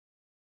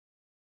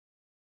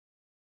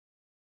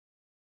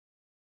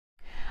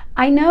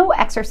I know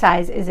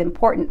exercise is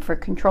important for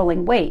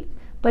controlling weight,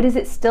 but is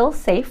it still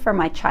safe for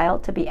my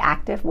child to be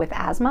active with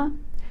asthma?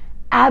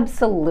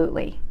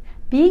 Absolutely.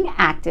 Being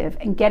active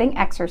and getting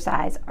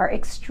exercise are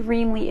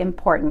extremely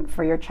important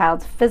for your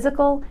child's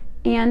physical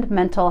and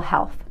mental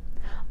health.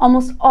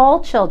 Almost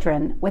all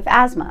children with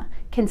asthma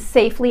can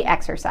safely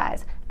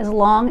exercise as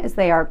long as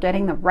they are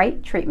getting the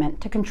right treatment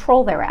to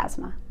control their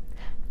asthma.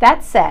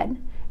 That said,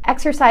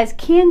 exercise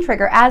can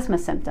trigger asthma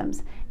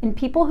symptoms in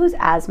people whose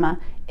asthma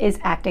is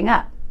acting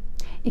up.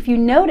 If you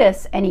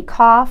notice any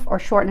cough or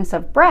shortness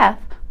of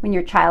breath when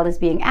your child is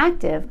being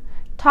active,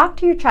 talk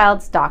to your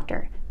child's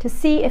doctor to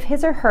see if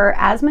his or her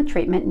asthma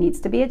treatment needs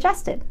to be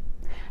adjusted.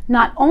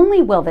 Not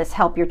only will this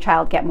help your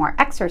child get more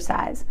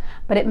exercise,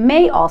 but it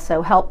may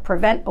also help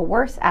prevent a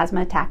worse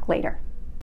asthma attack later.